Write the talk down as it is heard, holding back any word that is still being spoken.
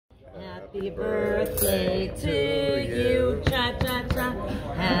Happy birthday to you, cha-cha-cha.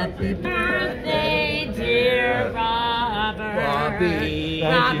 Happy birthday, dear Robert. Robbie.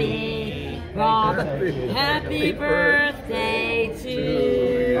 Happy birthday to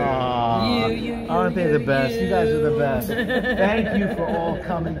you. Aren't they the best? You guys are the best. Thank you for all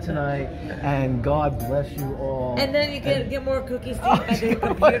coming tonight, and God bless you all. And then you can get more cookies to eat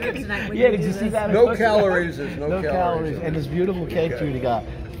by the computer tonight. Yeah, did you see that? No calories. There's no calories. And this beautiful cake Judy got.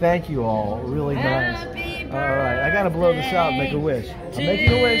 Thank you all. Really nice. Happy All right, I gotta blow this out and make a wish. I'm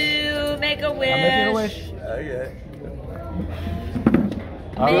making a wish. Make a wish. I'm making a wish. Okay.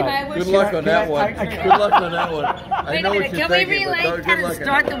 May my wish. Good luck on that one. Good luck on that one. I know what you're Can we thinking, but relate good and luck.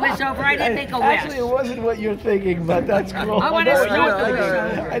 start the wish over? I didn't make a wish. Actually, it wasn't what you're thinking, but that's cool. I want to start the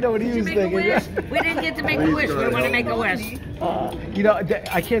wish. I know what he was thinking. We didn't get to make a wish. We want to make a wish. You know,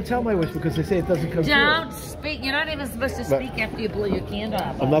 I can't tell my wish because they say it doesn't come true. Don't speak. You're not even supposed to speak after you blow your candle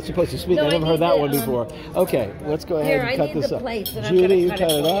out. I'm not supposed to speak. No, I never heard that one the, before. Okay, let's go ahead and cut this up. Judy, you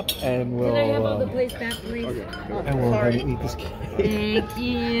cut it up, and we'll. Can I have all the plates back, please? And we'll have to eat this cake. Thank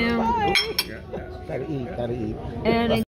you. Gotta eat. And